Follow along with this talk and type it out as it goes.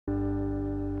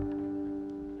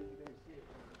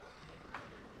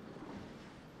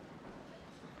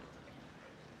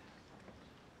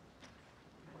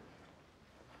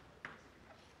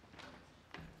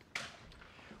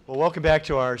Well, welcome back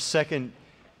to our second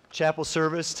chapel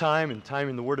service time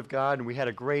in the Word of God. And we had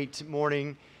a great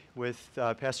morning with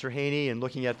Pastor Haney and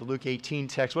looking at the Luke 18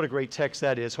 text. What a great text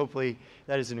that is. Hopefully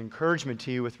that is an encouragement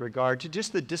to you with regard to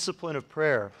just the discipline of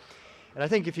prayer. And I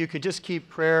think if you could just keep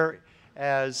prayer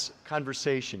as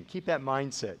conversation, keep that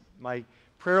mindset. My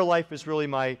prayer life is really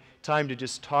my time to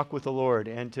just talk with the Lord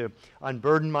and to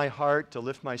unburden my heart, to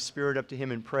lift my spirit up to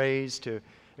Him in praise, to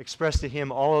express to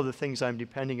Him all of the things I'm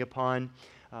depending upon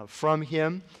from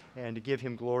Him, and to give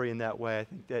Him glory in that way. I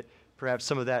think that perhaps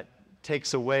some of that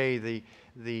takes away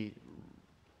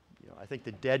I think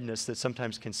the deadness that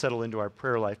sometimes can settle into our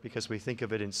prayer life because we think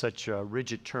of it in such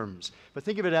rigid terms. But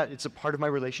think of it as it's a part of my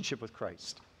relationship with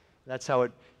Christ. That's how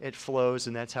it flows,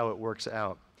 and that's how it works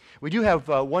out. We do have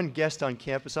one guest on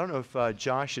campus. I don't know if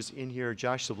Josh is in here.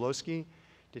 Josh Zablowski,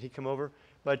 did he come over?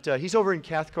 But he's over in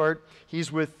Cathcart.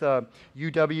 He's with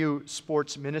UW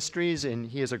Sports Ministries, and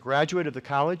he is a graduate of the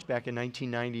college back in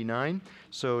 1999.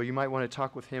 So you might want to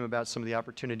talk with him about some of the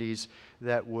opportunities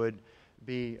that would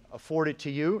be afforded to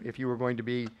you if you were going to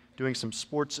be doing some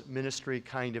sports ministry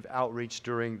kind of outreach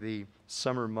during the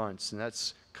summer months. And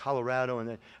that's Colorado,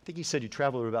 and I think he said you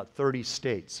travel to about 30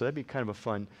 states. So that'd be kind of a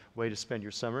fun way to spend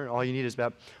your summer. And all you need is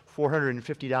about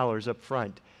 $450 up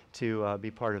front to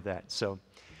be part of that. So,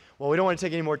 well, we don't want to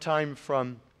take any more time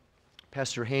from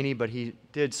Pastor Haney, but he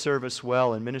did serve us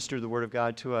well and minister the Word of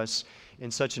God to us in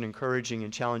such an encouraging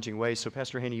and challenging way. So,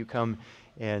 Pastor Haney, you come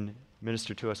and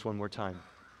minister to us one more time.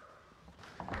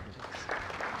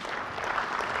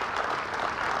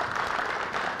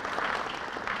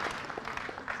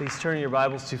 Please turn your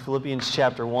Bibles to Philippians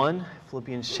chapter 1.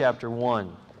 Philippians chapter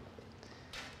 1.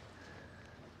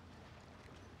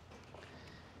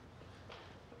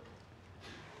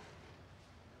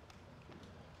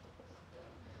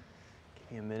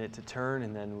 Give me a minute to turn,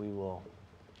 and then we will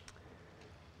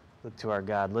look to our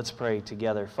God. Let's pray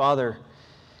together. Father,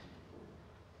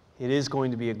 it is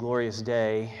going to be a glorious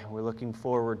day. We're looking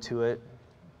forward to it.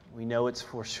 We know it's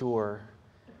for sure.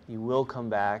 You will come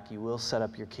back. You will set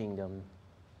up your kingdom.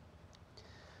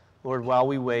 Lord, while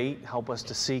we wait, help us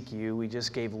to seek you. We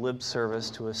just gave lip service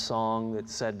to a song that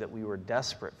said that we were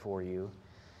desperate for you.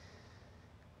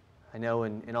 I know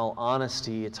in all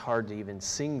honesty, it's hard to even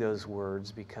sing those words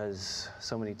because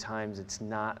so many times it's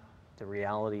not the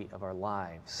reality of our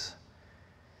lives.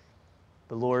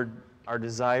 But Lord, our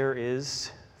desire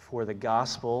is for the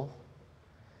gospel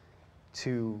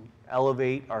to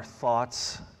elevate our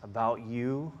thoughts about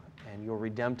you and your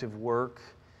redemptive work.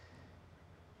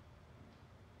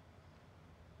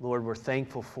 Lord, we're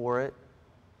thankful for it.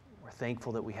 We're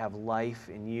thankful that we have life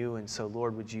in you. And so,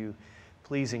 Lord, would you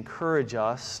please encourage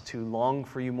us to long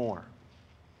for you more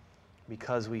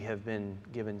because we have been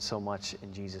given so much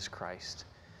in Jesus Christ.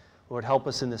 Lord, help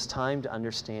us in this time to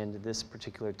understand this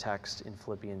particular text in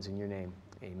Philippians in your name.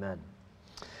 Amen.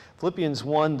 Philippians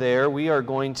 1 there, we are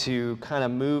going to kind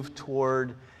of move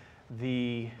toward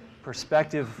the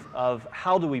perspective of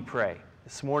how do we pray.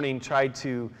 This morning tried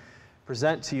to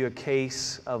present to you a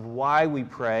case of why we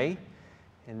pray,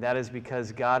 and that is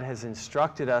because God has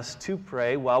instructed us to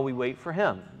pray while we wait for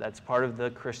Him. That's part of the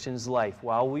Christian's life.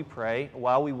 While we pray,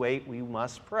 while we wait, we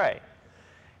must pray.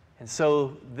 And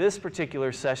so this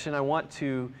particular session, I want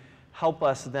to help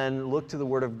us then look to the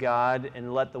Word of God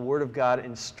and let the Word of God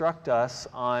instruct us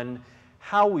on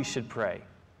how we should pray.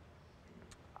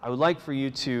 I would like for you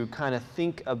to kind of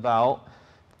think about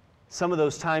some of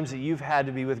those times that you've had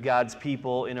to be with God's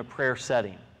people in a prayer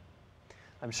setting.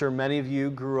 I'm sure many of you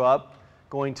grew up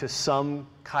going to some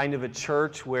kind of a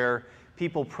church where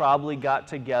people probably got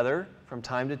together from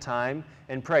time to time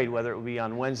and prayed, whether it would be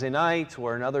on Wednesday nights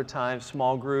or in other times,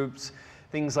 small groups,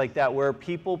 things like that, where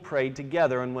people prayed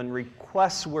together. And when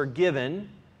requests were given,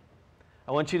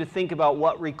 I want you to think about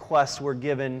what requests were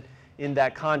given in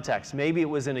that context. Maybe it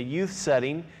was in a youth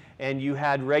setting, and you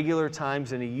had regular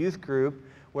times in a youth group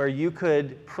where you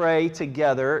could pray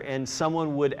together, and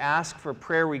someone would ask for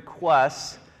prayer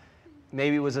requests.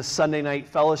 Maybe it was a Sunday night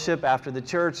fellowship after the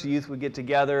church. The youth would get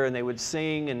together, and they would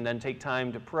sing and then take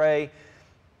time to pray.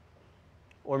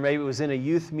 Or maybe it was in a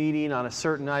youth meeting on a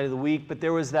certain night of the week, but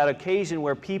there was that occasion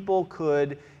where people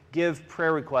could give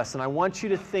prayer requests. And I want you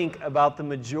to think about the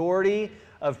majority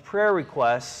of prayer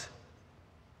requests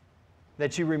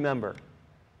that you remember.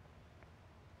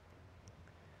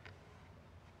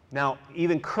 Now,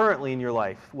 even currently in your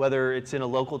life, whether it's in a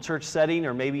local church setting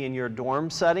or maybe in your dorm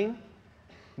setting,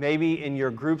 maybe in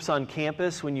your groups on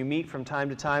campus when you meet from time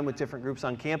to time with different groups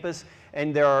on campus,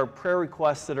 and there are prayer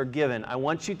requests that are given, I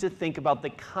want you to think about the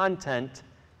content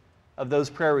of those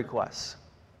prayer requests.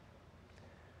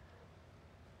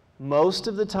 Most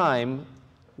of the time,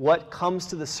 what comes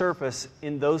to the surface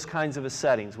in those kinds of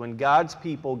settings. When God's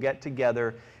people get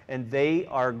together and they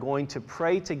are going to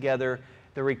pray together,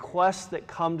 the requests that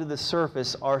come to the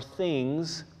surface are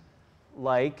things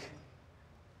like,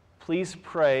 please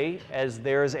pray as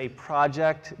there's a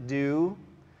project due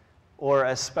or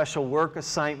a special work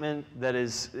assignment that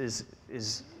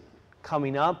is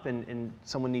coming up and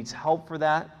someone needs help for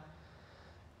that.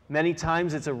 Many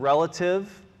times it's a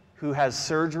relative who has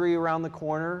surgery around the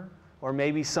corner, or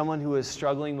maybe someone who is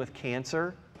struggling with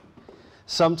cancer.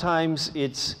 Sometimes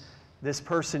it's this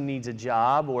person needs a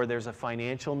job or there's a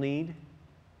financial need.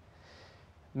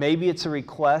 Maybe it's a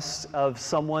request of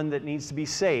someone that needs to be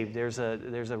saved. There's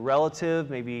a relative,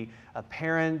 maybe a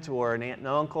parent or an aunt and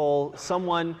uncle,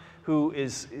 someone who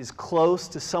is close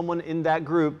to someone in that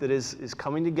group that is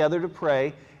coming together to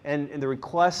pray, and the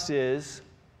request is,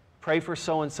 pray for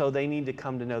so-and-so, they need to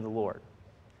come to know the Lord.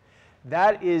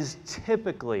 That is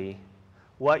typically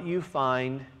what you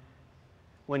find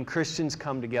when Christians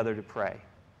come together to pray.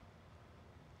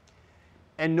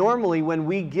 And normally when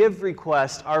we give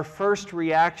requests, our first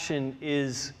reaction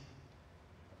is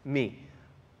me,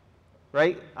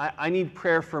 right? I need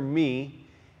prayer for me,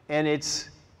 and it's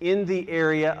in the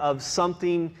area of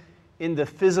something in the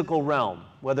physical realm,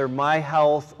 whether my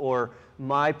health or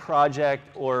my project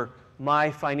or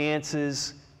my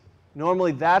finances.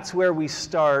 Normally that's where we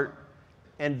start,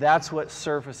 and that's what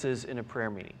surfaces in a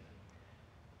prayer meeting.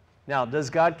 Now,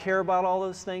 does God care about all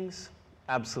those things?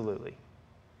 Absolutely.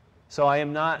 So I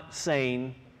am not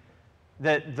saying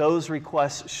that those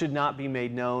requests should not be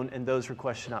made known and those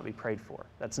requests should not be prayed for.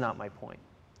 That's not my point.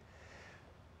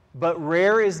 But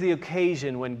rare is the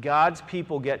occasion when God's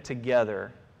people get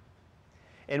together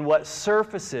and what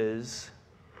surfaces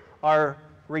are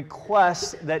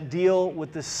requests that deal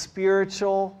with the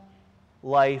spiritual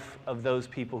life of those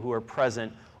people who are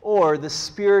present, or the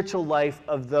spiritual life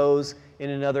of those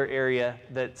in another area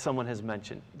that someone has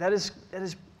mentioned. That is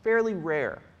fairly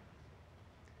rare.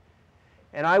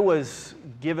 And I was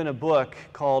given a book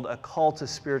called A Call to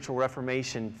Spiritual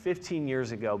Reformation 15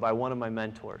 years ago by one of my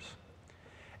mentors.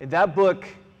 And that book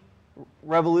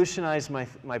revolutionized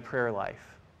my prayer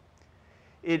life.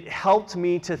 It helped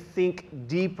me to think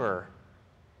deeper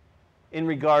in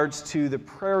regards to the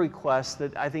prayer requests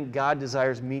that I think God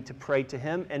desires me to pray to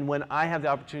Him, and when I have the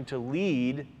opportunity to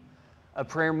lead a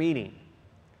prayer meeting.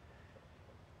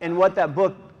 And what that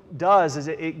book does is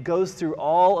it goes through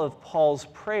all of Paul's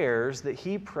prayers that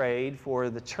he prayed for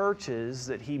the churches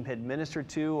that he had ministered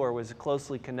to or was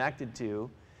closely connected to,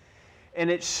 and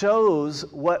it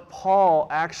shows what Paul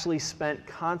actually spent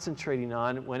concentrating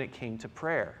on when it came to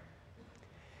prayer.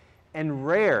 And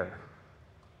rare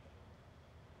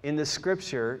in the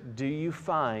Scripture do you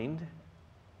find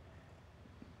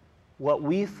what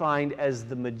we find as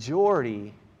the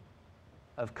majority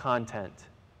of content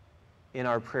in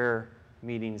our prayer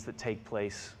meetings that take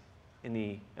place in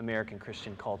the American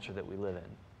Christian culture that we live in.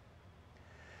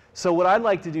 So what I'd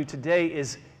like to do today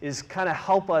is kind of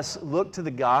help us look to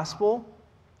the gospel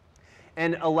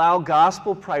and allow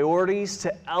gospel priorities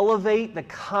to elevate the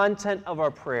content of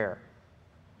our prayer.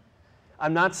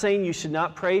 I'm not saying you should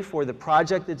not pray for the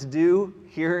project that's due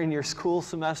here in your school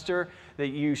semester, that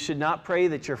you should not pray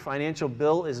that your financial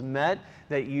bill is met,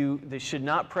 that you should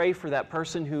not pray for that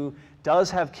person who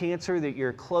does have cancer that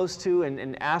you're close to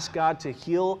and ask God to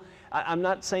heal. I'm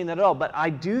not saying that at all, but I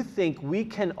do think we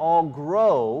can all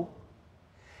grow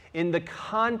in the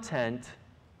content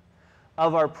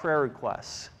of our prayer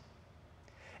requests.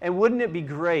 And wouldn't it be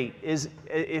great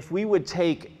if we would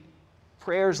take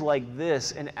prayers like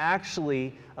this and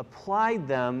actually apply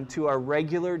them to our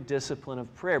regular discipline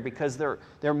of prayer, because there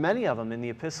are many of them in the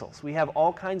epistles. We have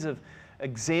all kinds of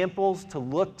examples to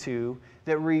look to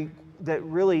that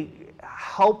really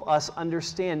help us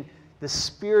understand the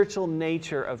spiritual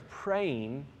nature of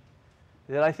praying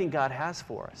that I think God has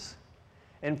for us.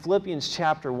 And Philippians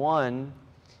chapter 1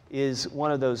 is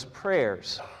one of those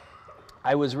prayers.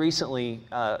 I was recently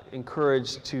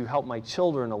encouraged to help my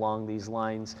children along these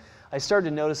lines. I started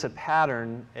to notice a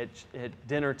pattern at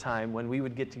dinner time when we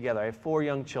would get together. I have 4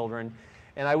 young children,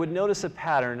 and I would notice a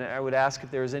pattern. I would ask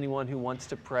if there was anyone who wants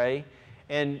to pray,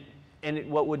 and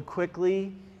what would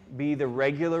quickly be the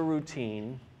regular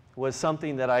routine was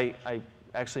something that I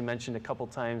actually mentioned a couple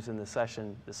times in the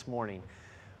session this morning.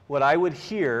 What I would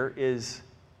hear is,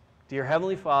 "Dear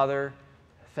Heavenly Father,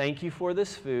 thank you for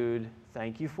this food.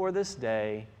 Thank you for this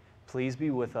day. Please be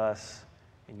with us.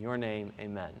 In your name,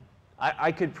 amen."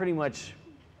 I could pretty much,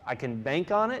 I can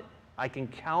bank on it. I can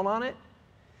count on it.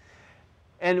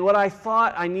 And what I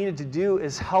thought I needed to do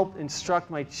is help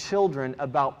instruct my children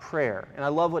about prayer. And I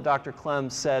love what Dr. Clem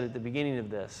said at the beginning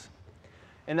of this.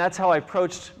 And that's how I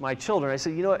approached my children. I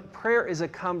said, you know what? Prayer is a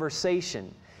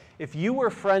conversation. If you were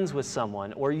friends with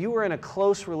someone or you were in a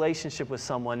close relationship with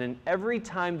someone and every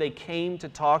time they came to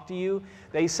talk to you,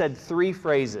 they said 3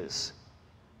 phrases,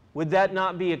 would that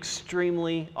not be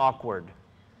extremely awkward?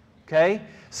 Okay?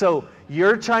 So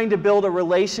you're trying to build a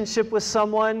relationship with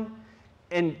someone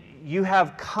and you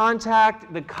have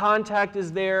contact, the contact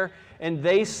is there, and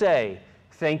they say,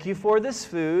 thank you for this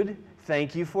food,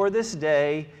 thank you for this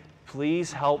day,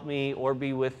 please help me or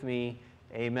be with me,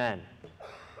 amen.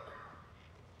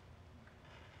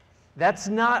 That's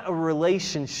not a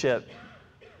relationship.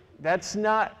 That's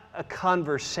not a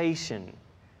conversation.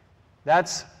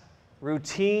 That's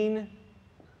routine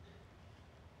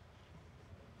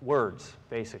words,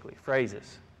 basically,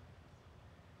 phrases.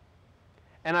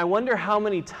 And I wonder how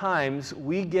many times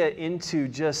we get into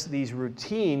just these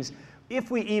routines, if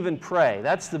we even pray.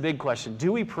 That's the big question.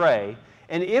 Do we pray?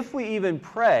 And if we even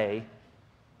pray,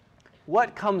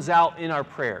 what comes out in our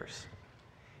prayers?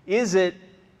 Is it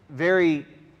very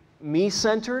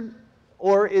me-centered,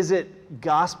 or is it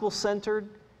gospel-centered?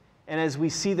 And as we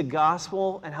see the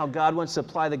gospel and how God wants to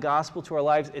apply the gospel to our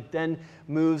lives, it then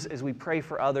moves as we pray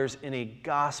for others in a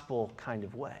gospel kind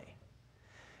of way.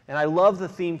 And I love the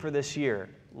theme for this year.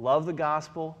 Love the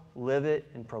gospel, live it,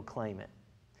 and proclaim it.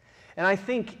 And I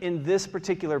think in this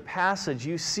particular passage,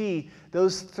 you see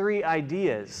those 3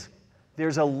 ideas.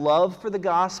 There's a love for the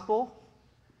gospel,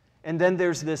 and then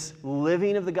there's this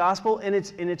living of the gospel, and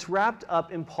it's wrapped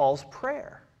up in Paul's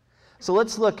prayer. So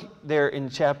let's look there in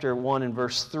chapter 1 and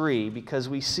verse 3, because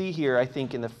we see here, I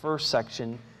think, in the first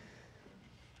section,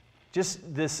 just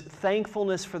this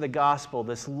thankfulness for the gospel,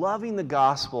 this loving the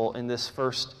gospel in this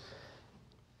first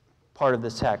part of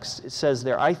the text. It says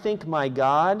there, I thank my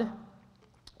God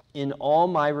in all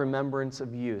my remembrance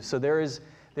of you. So there is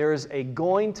a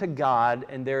going to God,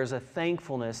 and there is a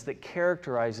thankfulness that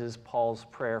characterizes Paul's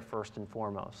prayer first and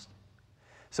foremost.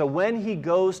 So when he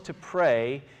goes to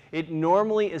pray, it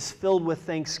normally is filled with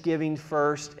thanksgiving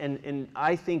first, and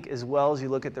I think as well as you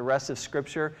look at the rest of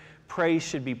Scripture, praise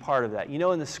should be part of that. You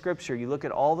know, in the Scripture, you look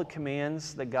at all the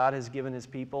commands that God has given His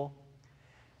people,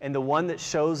 and the one that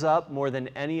shows up more than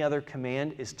any other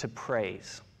command is to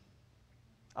praise.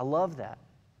 I love that.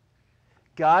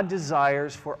 God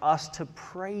desires for us to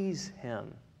praise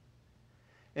Him.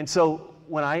 And so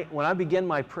when I begin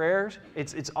my prayers,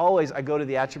 it's always I go to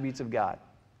the attributes of God.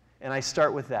 And I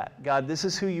start with that. God, this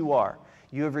is who you are.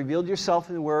 You have revealed yourself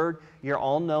in the Word. You're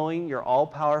all-knowing. You're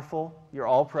all-powerful. You're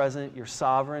all-present. You're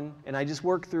sovereign. And I just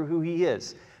work through who He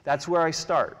is. That's where I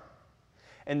start.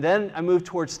 And then I move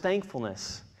towards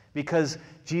thankfulness. Because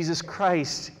Jesus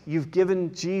Christ, you've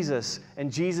given Jesus,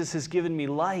 and Jesus has given me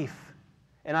life.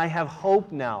 And I have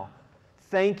hope now.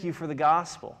 Thank you for the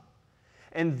gospel.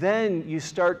 And then you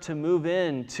start to move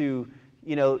into,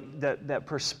 you know, that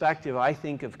perspective, I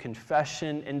think, of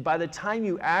confession. And by the time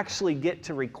you actually get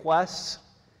to requests,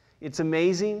 it's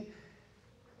amazing.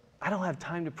 I don't have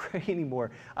time to pray anymore.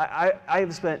 I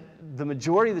have spent the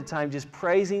majority of the time just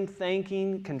praising,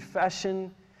 thanking,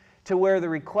 confession, to where the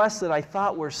requests that I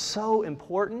thought were so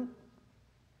important,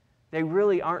 they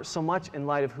really aren't so much in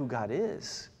light of who God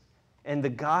is and the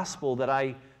gospel that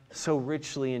I so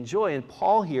richly enjoy. And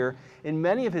Paul here, in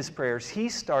many of his prayers, he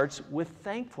starts with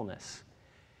thankfulness.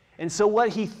 And so what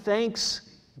he thanks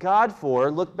God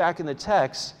for, look back in the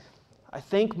text, I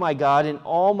thank my God in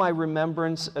all my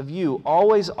remembrance of you,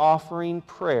 always offering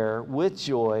prayer with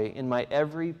joy in my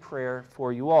every prayer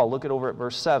for you all. Look over at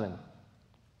verse 7.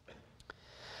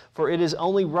 For it is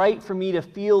only right for me to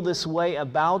feel this way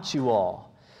about you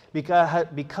all,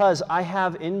 because I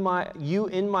have you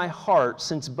in my heart,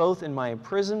 since both in my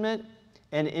imprisonment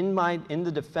and in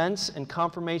the defense and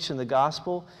confirmation of the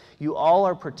gospel, you all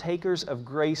are partakers of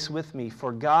grace with me.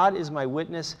 For God is my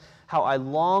witness, how I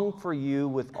long for you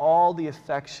with all the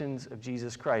affections of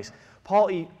Jesus Christ.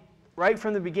 Paul, right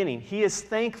from the beginning, he is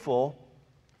thankful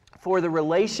for the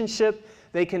relationship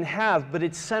they can have, but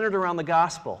it's centered around the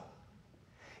gospel.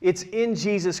 It's in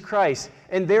Jesus Christ.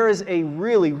 And there is a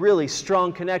really, really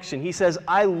strong connection. He says,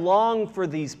 I long for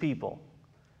these people.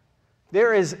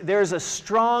 There's a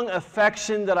strong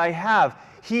affection that I have.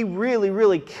 He really,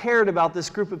 really cared about this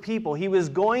group of people. He was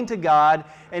going to God,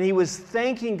 and he was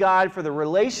thanking God for the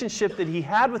relationship that he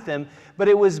had with them, but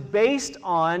it was based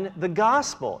on the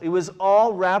gospel. It was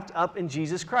all wrapped up in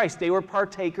Jesus Christ. They were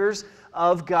partakers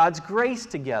of God's grace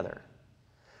together.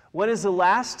 When is the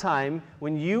last time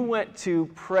when you went to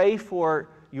pray for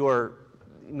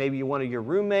maybe one of your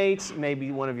roommates, maybe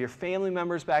one of your family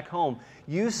members back home,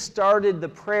 you started the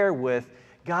prayer with,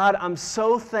 God, I'm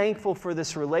so thankful for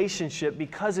this relationship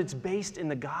because it's based in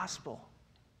the gospel.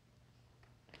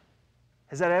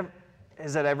 Has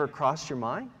that ever crossed your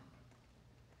mind?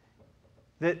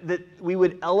 That we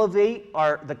would elevate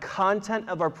the content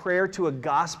of our prayer to a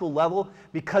gospel level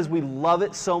because we love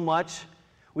it so much.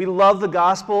 We love the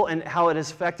gospel and how it has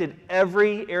affected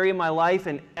every area of my life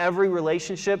and every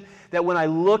relationship, that when I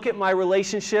look at my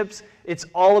relationships, it's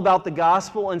all about the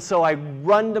gospel, and so I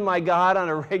run to my God on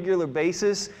a regular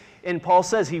basis. And Paul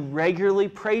says he regularly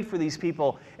prayed for these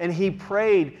people, and he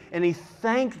prayed and he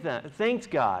thanked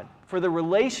God for the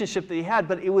relationship that he had,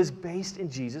 but it was based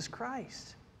in Jesus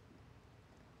Christ.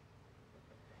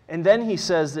 And then he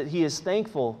says that he is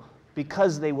thankful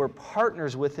because they were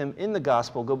partners with him in the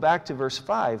gospel. Go back to verse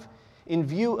 5. In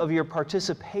view of your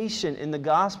participation in the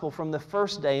gospel from the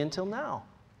first day until now.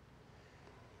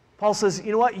 Paul says,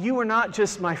 you know what? You were not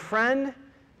just my friend.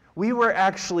 We were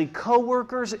actually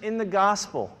co-workers in the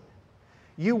gospel.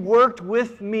 You worked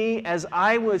with me as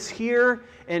I was here,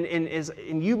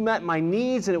 and you met my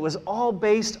needs, and it was all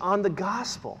based on the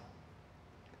gospel.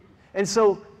 And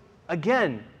so,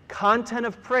 again, content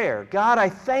of prayer. God, I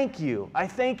thank you. I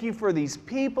thank you for these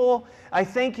people. I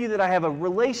thank you that I have a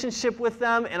relationship with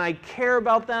them and I care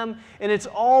about them. And it's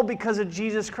all because of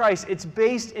Jesus Christ. It's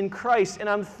based in Christ. And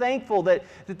I'm thankful that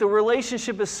the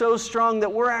relationship is so strong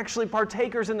that we're actually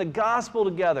partakers in the gospel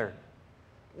together.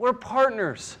 We're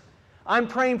partners. I'm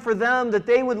praying for them that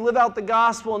they would live out the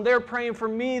gospel, and they're praying for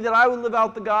me that I would live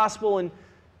out the gospel.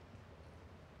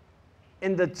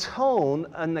 And the tone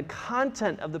and the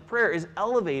content of the prayer is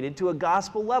elevated to a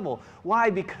gospel level.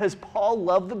 Why? Because Paul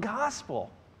loved the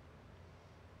gospel.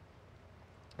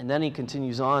 And then he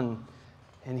continues on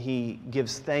and he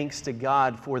gives thanks to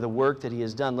God for the work that he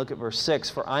has done. Look at verse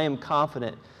 6. For I am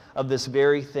confident of this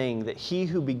very thing, that he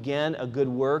who began a good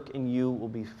work in you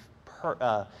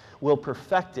will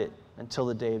perfect it until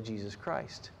the day of Jesus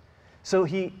Christ. So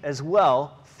he as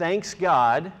well thanks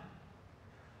God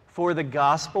for the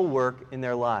gospel work in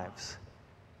their lives.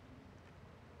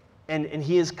 And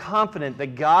he is confident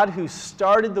that God who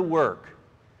started the work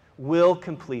will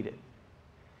complete it.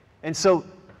 And so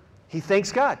he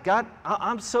thanks God. God,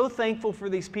 I'm so thankful for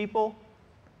these people.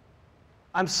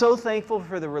 I'm so thankful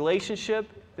for the relationship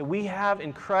that we have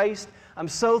in Christ. I'm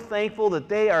so thankful that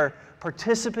they are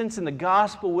participants in the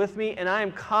gospel with me, and I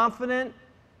am confident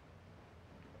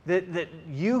that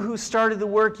you who started the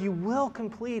work, you will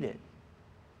complete it.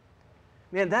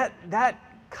 Man, that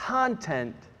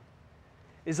content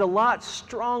is a lot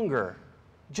stronger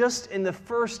just in the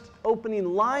first opening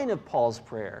line of Paul's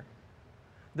prayer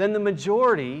than the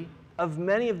majority of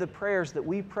many of the prayers that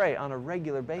we pray on a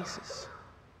regular basis.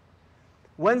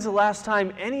 When's the last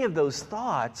time any of those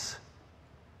thoughts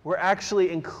were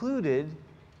actually included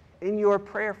in your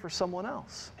prayer for someone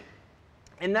else?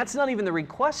 And that's not even the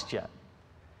request yet.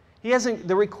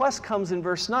 The request comes in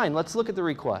verse 9. Let's look at the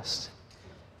request.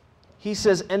 He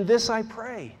says, and this I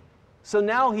pray. So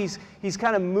now he's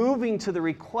kind of moving to the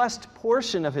request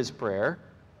portion of his prayer.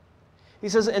 He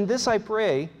says, and this I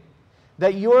pray,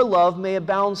 that your love may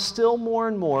abound still more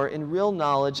and more in real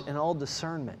knowledge and all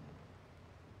discernment.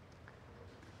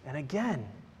 And again,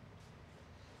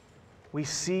 we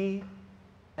see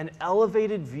an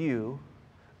elevated view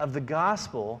of the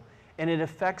gospel, and it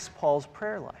affects Paul's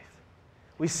prayer life.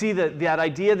 We see that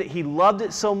idea that he loved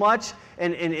it so much,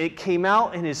 and it came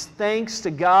out in his thanks to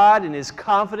God and his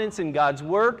confidence in God's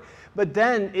work, but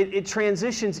then it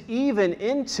transitions even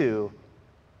into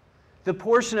the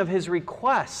portion of his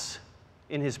requests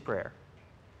in his prayer.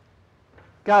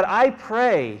 God, I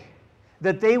pray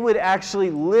that they would actually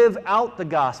live out the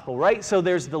gospel, right? So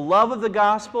there's the love of the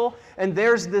gospel, and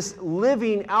there's this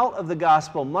living out of the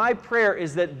gospel. My prayer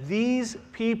is that these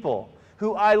people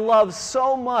who I love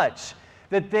so much,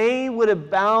 that they would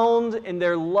abound in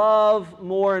their love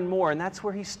more and more. And that's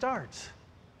where he starts.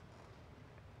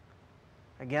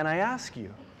 Again, I ask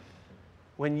you,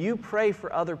 when you pray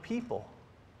for other people,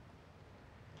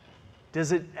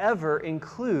 does it ever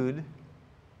include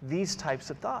these types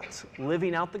of thoughts?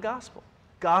 Living out the gospel.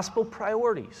 Gospel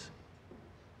priorities.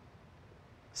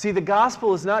 See, the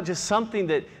gospel is not just something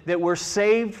that we're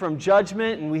saved from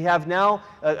judgment and we have now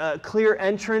a clear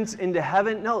entrance into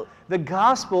heaven. No, the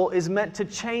gospel is meant to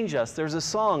change us. There's a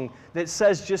song that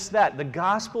says just that. The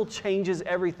gospel changes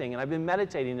everything. And I've been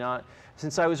meditating on it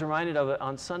since I was reminded of it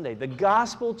on Sunday. The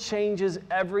gospel changes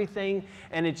everything,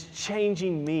 and it's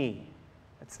changing me.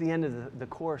 That's the end of the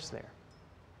chorus there.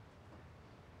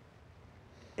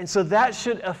 And so that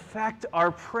should affect our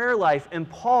prayer life. And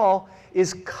Paul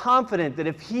is confident that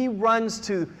if he runs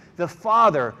to the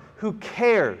Father who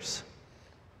cares,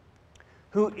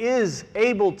 who is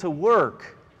able to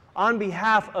work on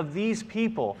behalf of these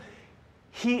people,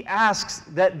 he asks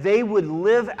that they would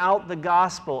live out the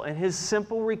gospel, and his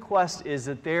simple request is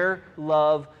that their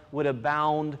love would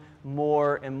abound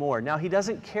more and more. Now, he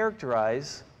doesn't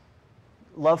characterize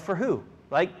love for who,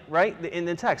 right? In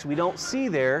the text, we don't see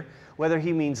there whether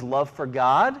he means love for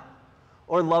God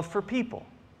or love for people.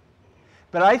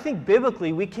 But I think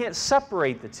biblically we can't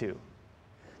separate the two.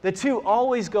 The two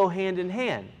always go hand in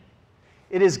hand.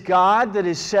 It is God that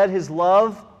has shed his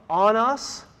love on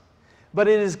us, but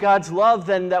it is God's love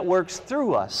then that works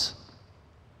through us.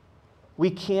 We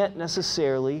can't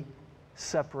necessarily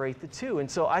separate the two. And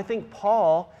so I think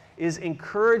Paul is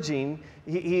encouraging,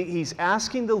 he's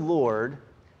asking the Lord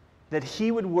that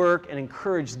he would work and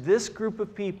encourage this group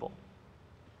of people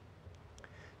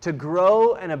to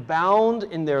grow and abound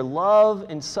in their love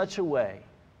in such a way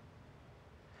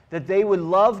that they would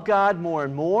love God more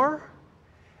and more,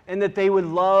 and that they would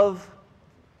love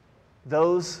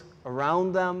those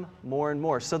around them more and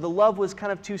more. So the love was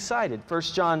kind of two-sided. 1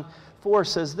 John 4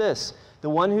 says this, "The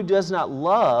one who does not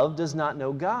love does not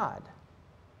know God,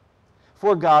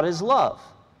 for God is love.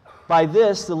 By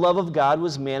this the love of God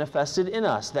was manifested in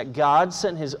us, that God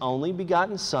sent his only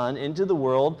begotten Son into the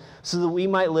world so that we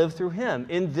might live through him.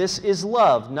 In this is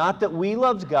love, not that we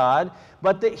loved God,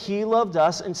 but that he loved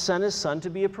us and sent his Son to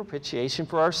be a propitiation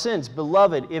for our sins.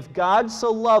 Beloved, if God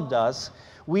so loved us,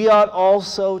 we ought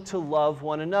also to love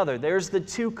one another." There's the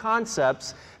two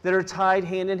concepts that are tied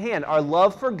hand in hand, our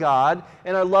love for God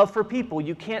and our love for people.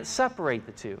 You can't separate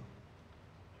the two.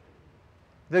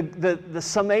 The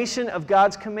summation of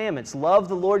God's commandments, love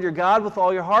the Lord your God with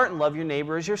all your heart and love your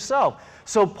neighbor as yourself.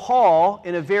 So Paul,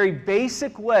 in a very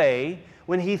basic way,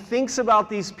 when he thinks about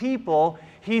these people,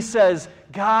 he says,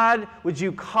 God, would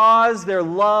you cause their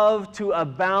love to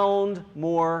abound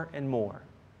more and more?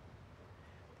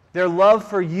 Their love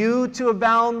for you to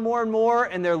abound more and more,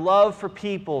 and their love for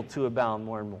people to abound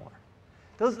more and more.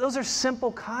 Those are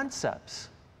simple concepts.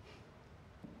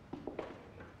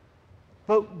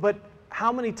 But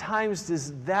how many times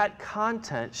does that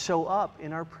content show up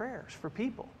in our prayers for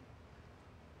people?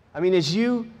 I mean, as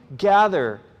you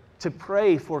gather to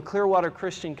pray for Clearwater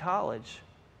Christian College,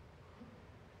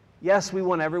 yes, we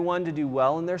want everyone to do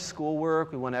well in their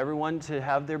schoolwork. We want everyone to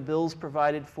have their bills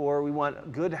provided for. We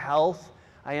want good health.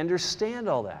 I understand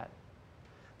all that.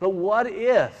 But what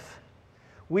if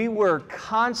we were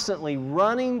constantly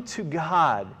running to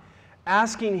God,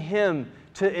 asking him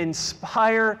to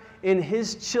inspire in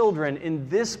his children in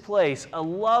this place a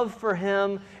love for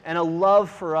him and a love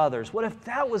for others? What if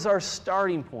that was our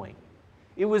starting point?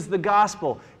 It was the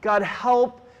gospel. God,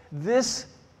 help this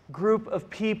group of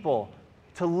people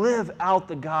to live out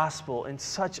the gospel in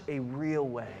such a real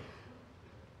way.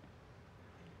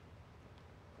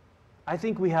 I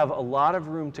think we have a lot of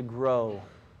room to grow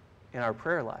in our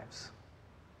prayer lives.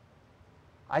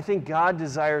 I think God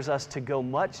desires us to go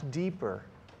much deeper.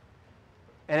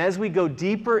 And as we go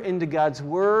deeper into God's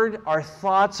Word, our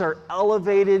thoughts are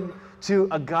elevated to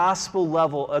a gospel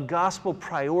level, a gospel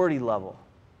priority level.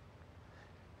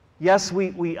 Yes,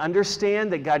 we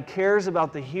understand that God cares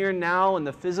about the here and now and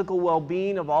the physical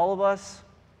well-being of all of us.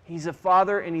 He's a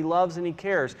Father and He loves and He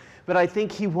cares. But I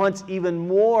think He wants even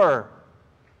more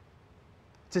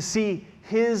to see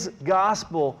His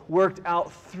gospel worked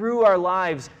out through our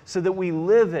lives so that we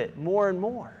live it more and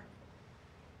more.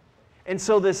 And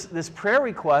so this prayer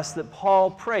request that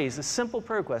Paul prays, a simple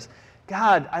prayer request,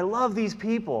 God, I love these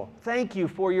people. Thank you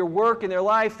for your work in their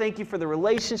life. Thank you for the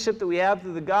relationship that we have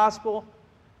through the gospel.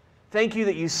 Thank you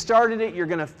that you started it. You're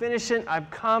going to finish it. I'm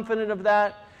confident of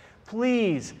that.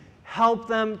 Please help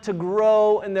them to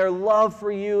grow in their love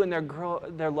for you and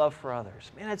their love for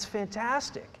others. Man, it's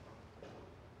fantastic.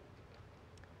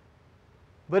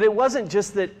 But it wasn't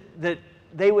just that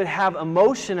they would have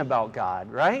emotion about God,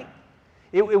 right?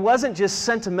 It wasn't just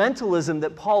sentimentalism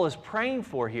that Paul is praying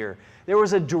for here. There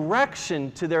was a direction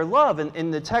to their love.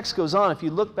 And the text goes on, if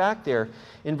you look back there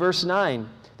in verse 9,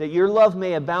 that your love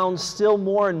may abound still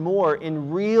more and more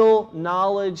in real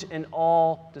knowledge and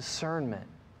all discernment.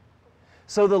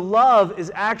 So the love is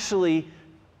actually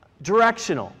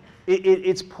directional.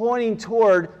 It's pointing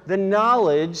toward the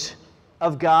knowledge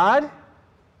of God.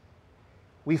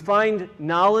 We find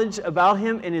knowledge about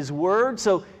Him in His Word.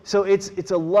 So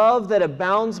it's a love that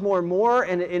abounds more and more,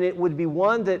 and it would be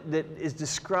one that is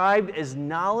described as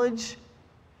knowledge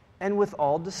and with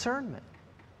all discernment.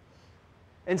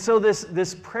 And so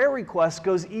this prayer request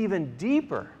goes even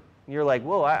deeper. And you're like,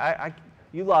 whoa,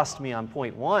 you lost me on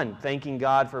point one, thanking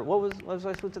God for, what was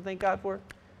I supposed to thank God for?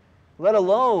 Let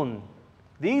alone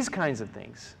these kinds of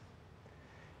things.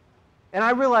 And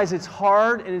I realize it's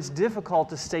hard and it's difficult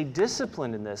to stay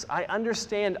disciplined in this. I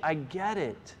understand, I get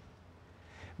it.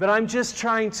 But I'm just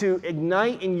trying to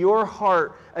ignite in your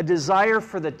heart a desire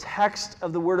for the text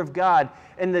of the Word of God.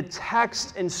 And the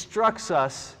text instructs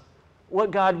us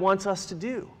what God wants us to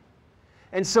do.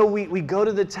 And so we go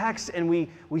to the text and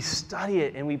we study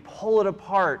it and we pull it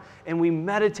apart and we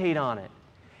meditate on it.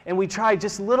 And we try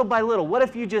just little by little. What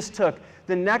if you just took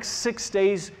the next 6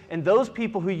 days and those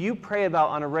people who you pray about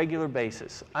on a regular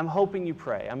basis? I'm hoping you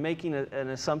pray. I'm making an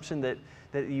assumption that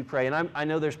you pray. And I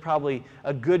know there's probably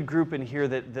a good group in here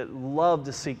that love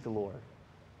to seek the Lord.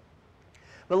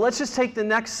 But let's just take the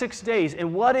next 6 days.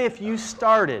 And what if you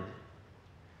started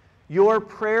your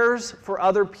prayers for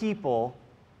other people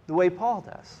the way Paul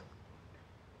does?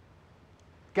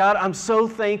 God, I'm so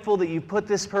thankful that you put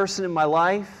this person in my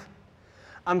life.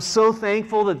 I'm so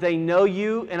thankful that they know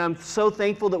you, and I'm so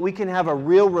thankful that we can have a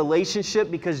real relationship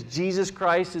because Jesus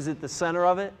Christ is at the center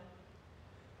of it.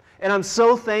 And I'm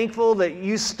so thankful that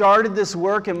you started this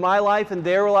work in my life and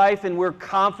their life, and we're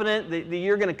confident that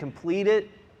you're going to complete it.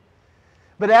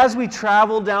 But as we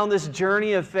travel down this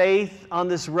journey of faith on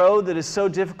this road that is so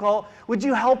difficult, would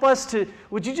you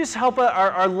just help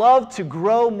our love to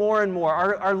grow more and more,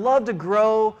 our love to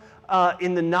grow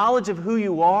in the knowledge of who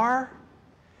you are,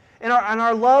 and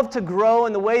our love to grow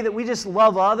in the way that we just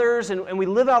love others and we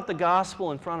live out the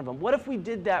gospel in front of them. What if we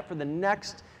did that for the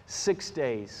next 6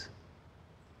 days?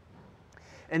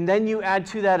 And then you add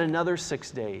to that another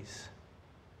 6 days.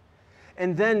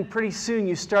 And then pretty soon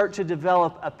you start to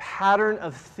develop a pattern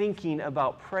of thinking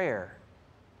about prayer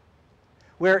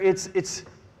where it's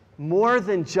more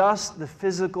than just the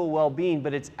physical well-being,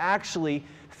 but it's actually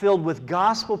filled with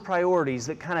gospel priorities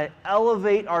that kind of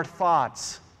elevate our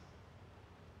thoughts.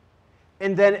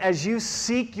 And then as you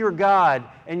seek your God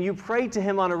and you pray to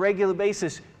Him on a regular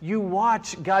basis, you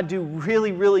watch God do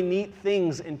really, really neat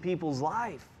things in people's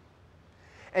life.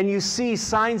 And you see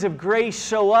signs of grace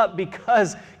show up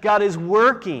because God is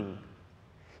working.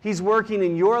 He's working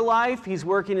in your life. He's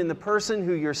working in the person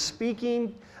who you're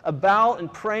speaking about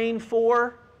and praying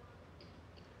for.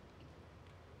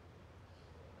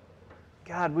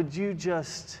 God, would you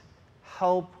just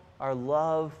help our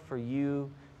love for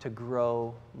you to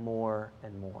grow more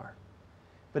and more?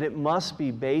 But it must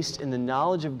be based in the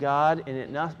knowledge of God, and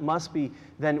it must be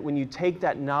then when you take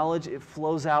that knowledge, it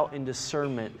flows out in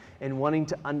discernment and wanting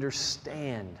to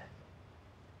understand.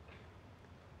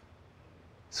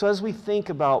 So as we think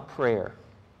about prayer,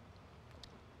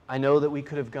 I know that we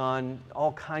could have gone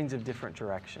all kinds of different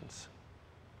directions.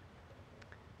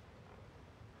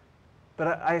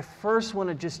 But I first want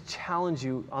to just challenge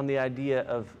you on the idea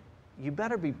of you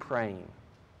better be praying.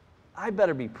 I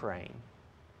better be praying.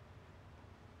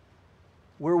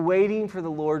 We're waiting for the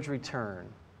Lord's return.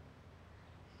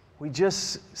 We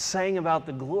just sang about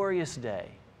the glorious day.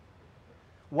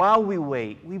 While we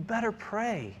wait, we better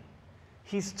pray.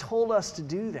 He's told us to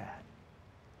do that.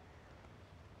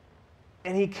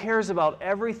 And He cares about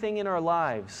everything in our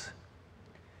lives.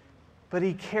 But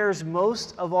He cares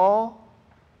most of all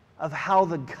of how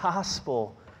the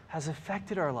gospel has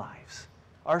affected our lives,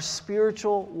 our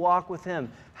spiritual walk with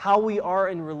Him, how we are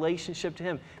in relationship to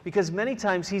Him. Because many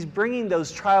times He's bringing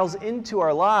those trials into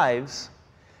our lives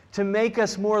to make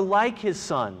us more like His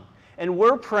Son. And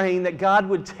we're praying that God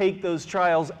would take those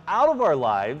trials out of our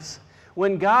lives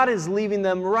when God is leaving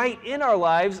them right in our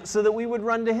lives so that we would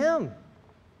run to Him.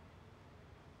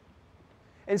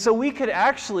 And so we could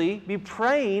actually be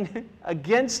praying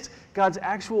against God's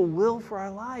actual will for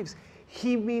our lives.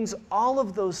 He means all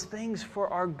of those things for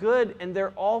our good, and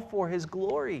they're all for His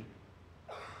glory.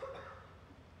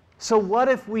 So what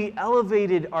if we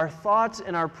elevated our thoughts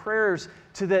and our prayers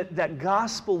to that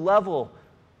gospel level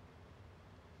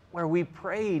where we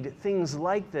prayed things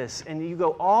like this? And you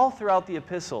go all throughout the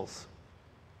epistles,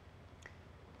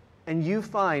 and you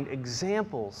find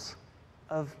examples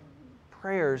of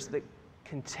prayers that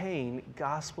contain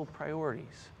gospel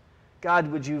priorities. God,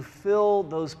 would you fill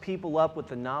those people up with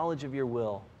the knowledge of your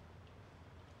will?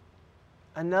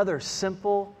 Another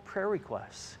simple prayer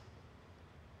request.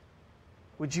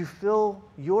 Would you fill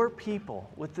your people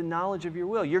with the knowledge of your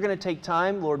will? You're going to take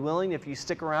time, Lord willing, if you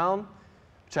stick around,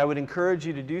 which I would encourage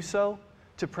you to do so,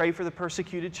 to pray for the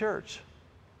persecuted church.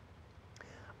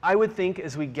 I would think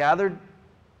as we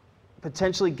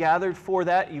potentially gathered for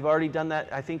that, you've already done that,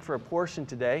 I think, for a portion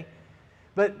today,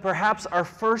 but perhaps our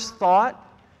first thought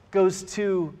goes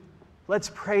to,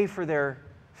 let's pray for their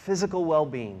physical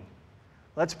well-being.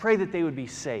 Let's pray that they would be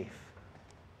safe.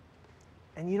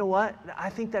 And you know what? I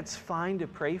think that's fine to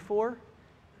pray for,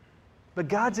 but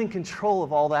God's in control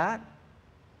of all that.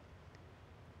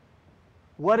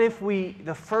 What if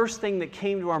the first thing that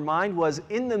came to our mind was,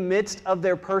 in the midst of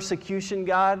their persecution,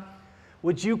 God,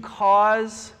 would you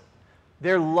cause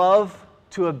their love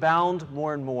to abound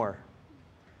more and more?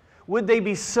 Would they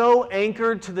be so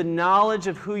anchored to the knowledge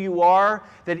of who you are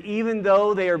that even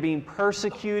though they are being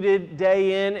persecuted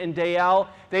day in and day out,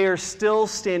 they are still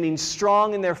standing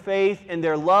strong in their faith and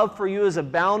their love for you is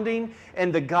abounding,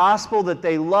 and the gospel that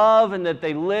they love and that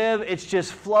they live, it's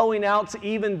just flowing out to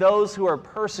even those who are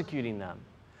persecuting them?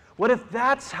 What if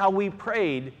that's how we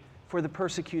prayed for the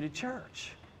persecuted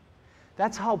church?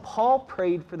 That's how Paul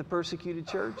prayed for the persecuted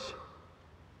church.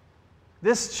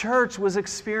 This church was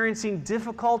experiencing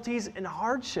difficulties and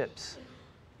hardships.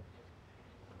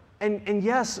 And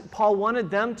yes, Paul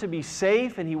wanted them to be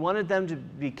safe, and he wanted them to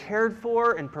be cared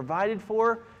for and provided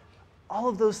for. All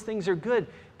of those things are good.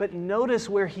 But notice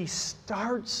where he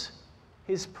starts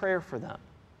his prayer for them.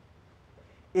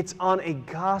 It's on a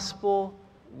gospel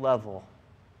level.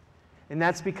 And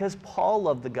that's because Paul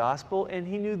loved the gospel, and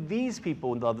he knew these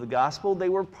people loved the gospel. They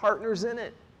were partners in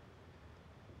it.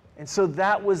 And so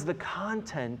that was the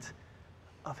content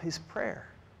of his prayer.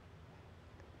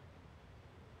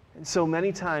 And so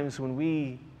many times when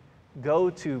we go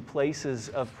to places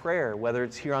of prayer, whether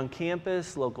it's here on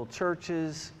campus, local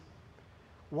churches,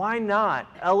 why not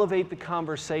elevate the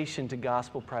conversation to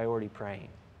gospel priority praying?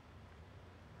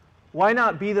 Why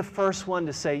not be the first one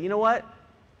to say, you know what?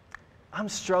 I'm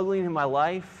struggling in my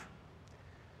life.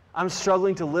 I'm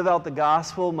struggling to live out the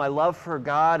gospel. My love for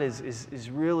God is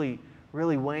really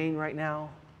weighing right now.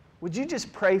 Would you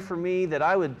just pray for me that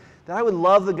I would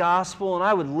love the gospel and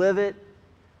I would live it?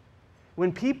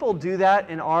 When people do that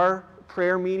in our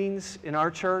prayer meetings in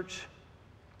our church,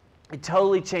 it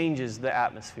totally changes the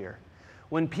atmosphere.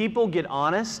 When people get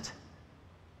honest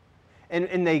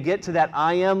and they get to that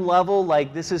I am level,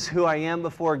 like this is who I am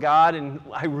before God and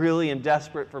I really am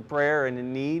desperate for prayer and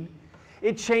in need,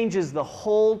 it changes the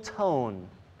whole tone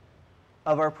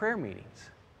of our prayer meetings.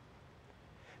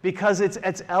 Because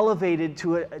it's elevated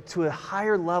to a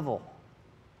higher level.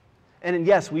 And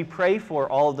yes, we pray for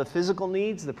all of the physical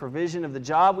needs, the provision of the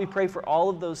job. We pray for all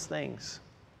of those things.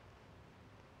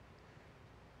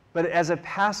 But as a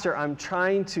pastor, I'm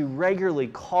trying to regularly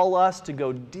call us to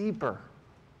go deeper.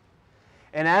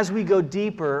 And as we go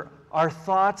deeper, our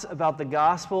thoughts about the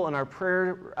gospel and our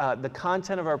prayer, the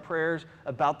content of our prayers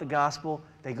about the gospel,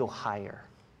 they go higher.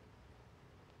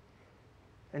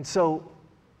 And so,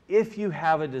 if you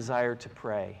have a desire to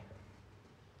pray,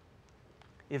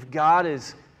 if God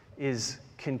is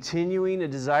continuing a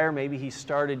desire, maybe He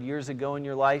started years ago in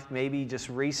your life, maybe just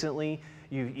recently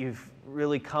you've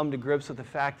really come to grips with the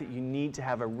fact that you need to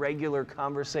have a regular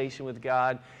conversation with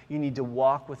God, you need to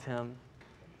walk with Him.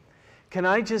 Can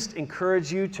I just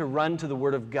encourage you to run to the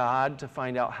Word of God to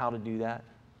find out how to do that?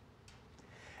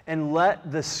 And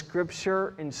let the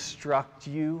Scripture instruct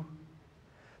you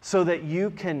so that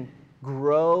you can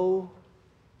grow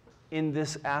in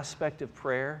this aspect of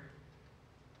prayer.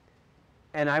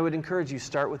 And I would encourage you,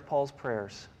 start with Paul's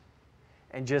prayers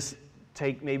and just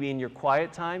take maybe in your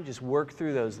quiet time, just work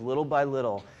through those little by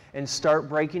little and start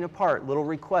breaking apart little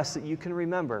requests that you can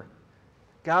remember.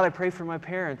 God, I pray for my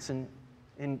parents and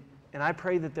I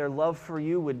pray that their love for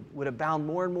you would abound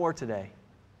more and more today.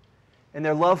 And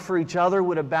their love for each other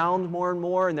would abound more and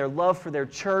more, and their love for their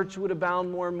church would abound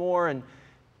more and more, and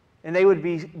they would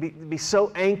be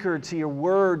so anchored to your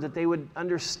word that they would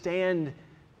understand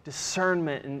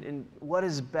discernment and what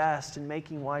is best and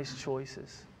making wise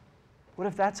choices. What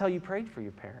if that's how you prayed for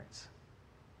your parents?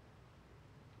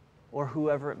 Or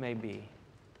whoever it may be.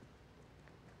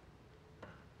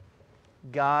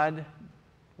 God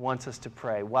wants us to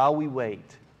pray. While we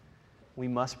wait, we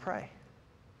must pray.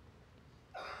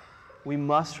 We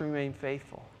must remain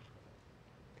faithful.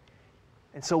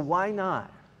 And so why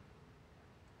not?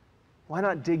 Why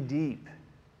not dig deep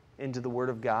into the Word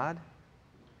of God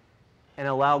and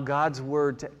allow God's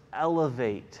Word to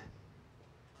elevate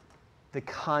the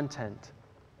content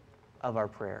of our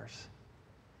prayers?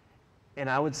 And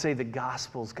I would say the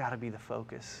gospel's got to be the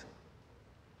focus.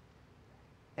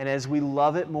 And as we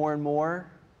love it more and more,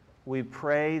 we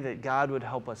pray that God would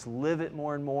help us live it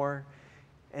more and more.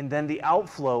 And then the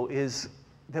outflow is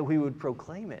that we would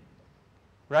proclaim it.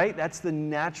 Right? That's the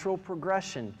natural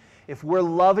progression. If we're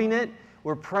loving it,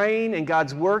 we're praying, and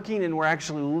God's working, and we're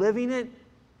actually living it,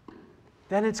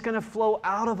 then it's going to flow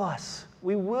out of us.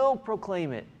 We will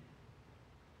proclaim it.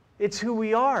 It's who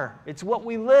we are. It's what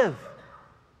we live.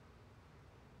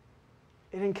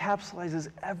 It encapsulates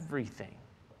everything.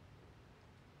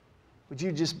 Would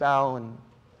you just bow and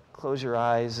close your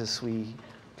eyes as we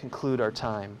conclude our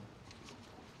time?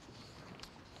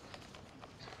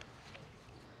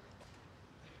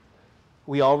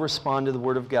 We all respond to the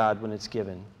Word of God when it's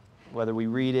given. Whether we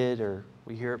read it or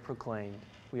we hear it proclaimed,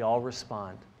 we all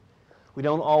respond. We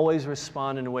don't always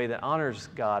respond in a way that honors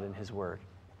God and His Word.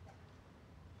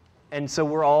 And so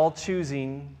we're all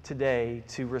choosing today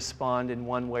to respond in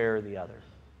one way or the other.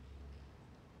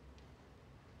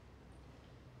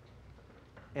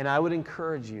 And I would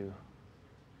encourage you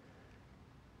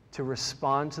to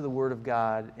respond to the Word of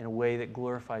God in a way that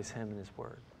glorifies Him and His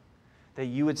Word. That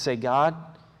you would say, God,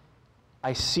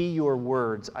 I see your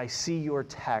words, I see your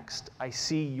text, I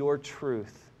see your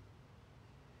truth.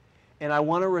 And I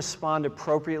want to respond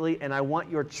appropriately, and I want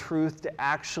your truth to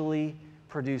actually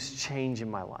produce change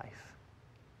in my life.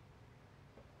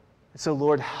 So,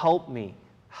 Lord, help me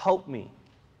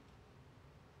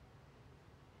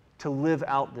to live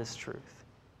out this truth.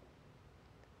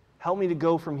 Help me to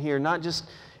go from here, not just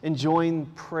enjoying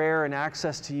prayer and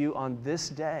access to you on this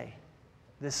day,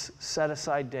 this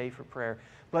set-aside day for prayer,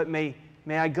 but may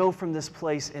I go from this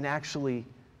place and actually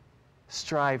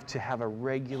strive to have a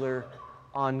regular,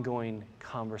 ongoing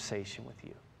conversation with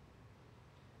you.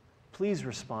 Please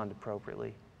respond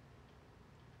appropriately.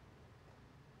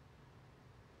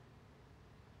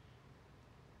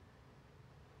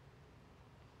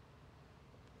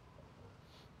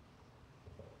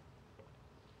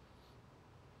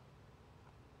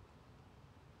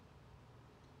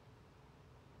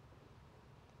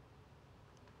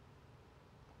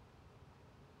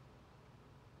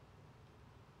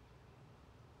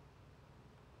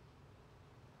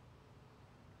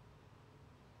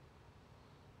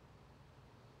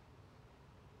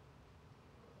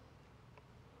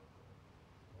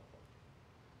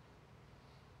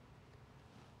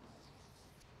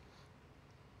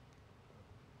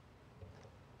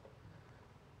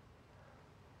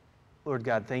 Lord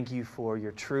God, thank you for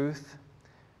your truth.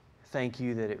 Thank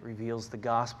you that it reveals the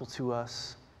gospel to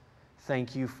us.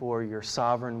 Thank you for your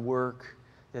sovereign work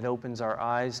that opens our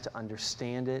eyes to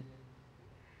understand it.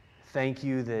 Thank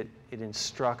you that it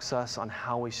instructs us on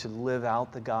how we should live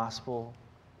out the gospel.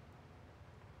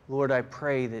 Lord, I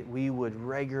pray that we would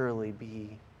regularly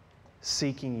be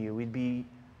seeking you. We'd be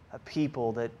a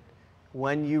people that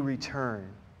when you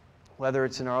return, whether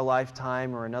it's in our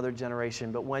lifetime or another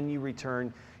generation, but when you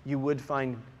return, you would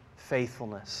find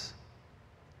faithfulness.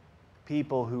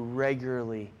 People who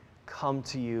regularly come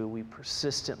to you, we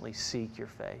persistently seek your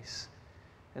face.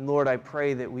 And Lord, I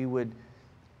pray that we would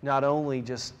not only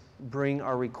just bring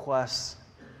our requests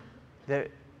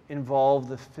that involve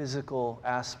the physical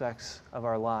aspects of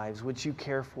our lives, which you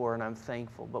care for, and I'm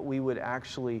thankful, but we would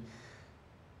actually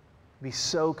be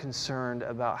so concerned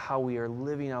about how we are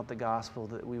living out the gospel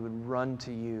that we would run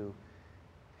to you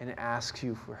and ask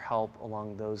you for help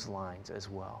along those lines as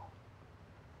well.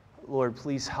 Lord,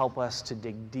 please help us to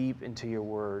dig deep into your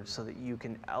word so that you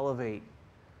can elevate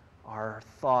our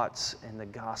thoughts and the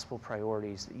gospel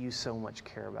priorities that you so much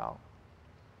care about.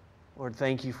 Lord,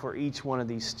 thank you for each one of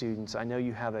these students. I know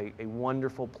you have a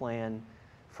wonderful plan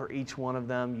for each one of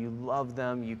them. You love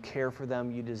them, you care for them,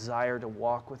 you desire to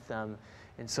walk with them.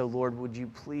 And so, Lord, would you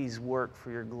please work for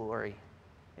your glory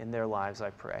in their lives, I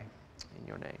pray. In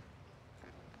your name.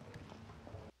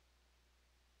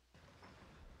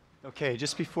 Okay,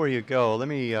 just before you go, let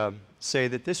me say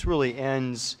that this really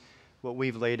ends what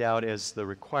we've laid out as the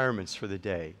requirements for the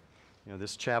day. You know,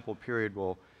 this chapel period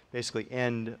will basically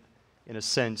end, in a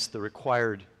sense, the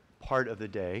required part of the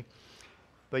day.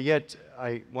 But yet,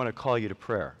 I want to call you to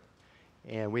prayer.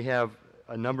 And we have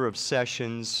a number of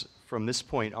sessions from this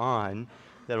point on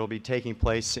that will be taking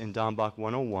place in Dombach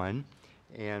 101.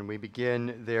 And we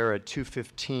begin there at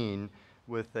 2:15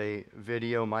 with a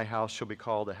video, My House Shall Be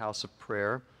Called a House of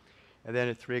Prayer. And then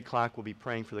at 3 o'clock, we'll be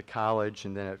praying for the college.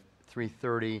 And then at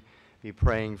 3:30, be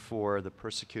praying for the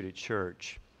persecuted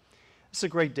church. It's a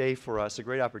great day for us, a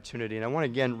great opportunity. And I want to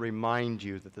again remind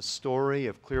you that the story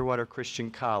of Clearwater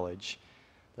Christian College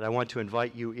that I want to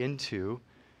invite you into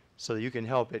so that you can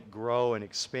help it grow and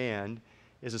expand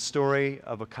is a story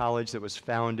of a college that was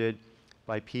founded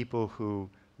by people who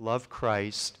love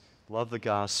Christ, love the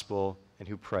gospel, and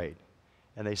who prayed.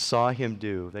 And they saw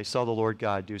the Lord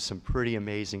God do some pretty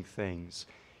amazing things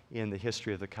in the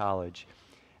history of the college.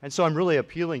 And so I'm really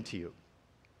appealing to you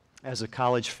as a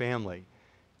college family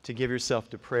to give yourself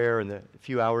to prayer in the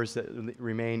few hours that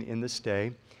remain in this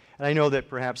day. And I know that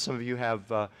perhaps some of you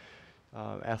have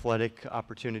athletic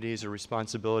opportunities or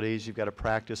responsibilities, you've got to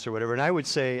practice or whatever. And I would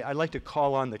say I'd like to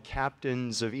call on the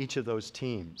captains of each of those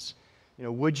teams. You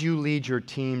know, would you lead your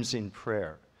teams in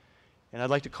prayer? And I'd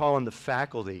like to call on the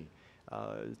faculty.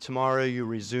 Tomorrow you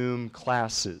resume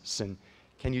classes, and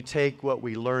can you take what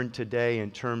we learned today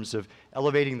in terms of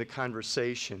elevating the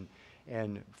conversation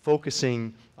and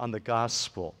focusing on the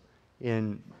gospel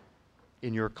in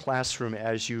in your classroom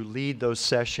as you lead those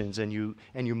sessions and you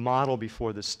model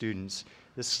before the students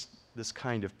this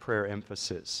kind of prayer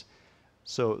emphasis.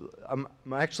 So I'm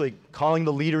actually calling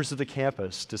the leaders of the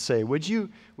campus to say, would you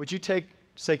take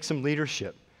some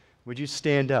leadership? Would you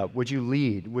stand up? Would you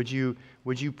lead? Would you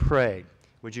pray?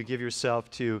 Would you give yourself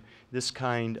to this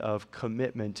kind of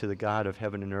commitment to the God of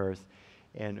heaven and earth?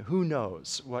 And who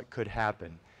knows what could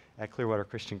happen at Clearwater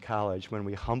Christian College when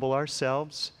we humble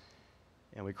ourselves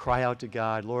and we cry out to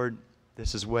God, Lord,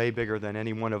 this is way bigger than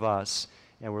any one of us,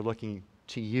 and we're looking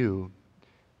to you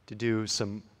to do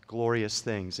some glorious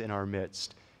things in our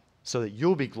midst so that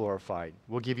you'll be glorified.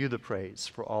 We'll give you the praise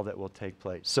for all that will take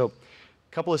place. So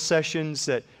a couple of sessions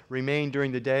that remain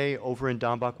during the day over in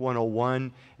Dombach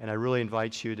 101, and I really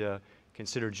invite you to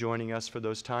consider joining us for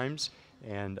those times.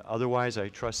 And otherwise, I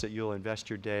trust that you'll invest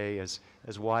your day as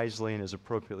wisely and as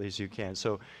appropriately as you can.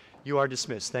 So you are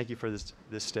dismissed. Thank you for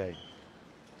this day.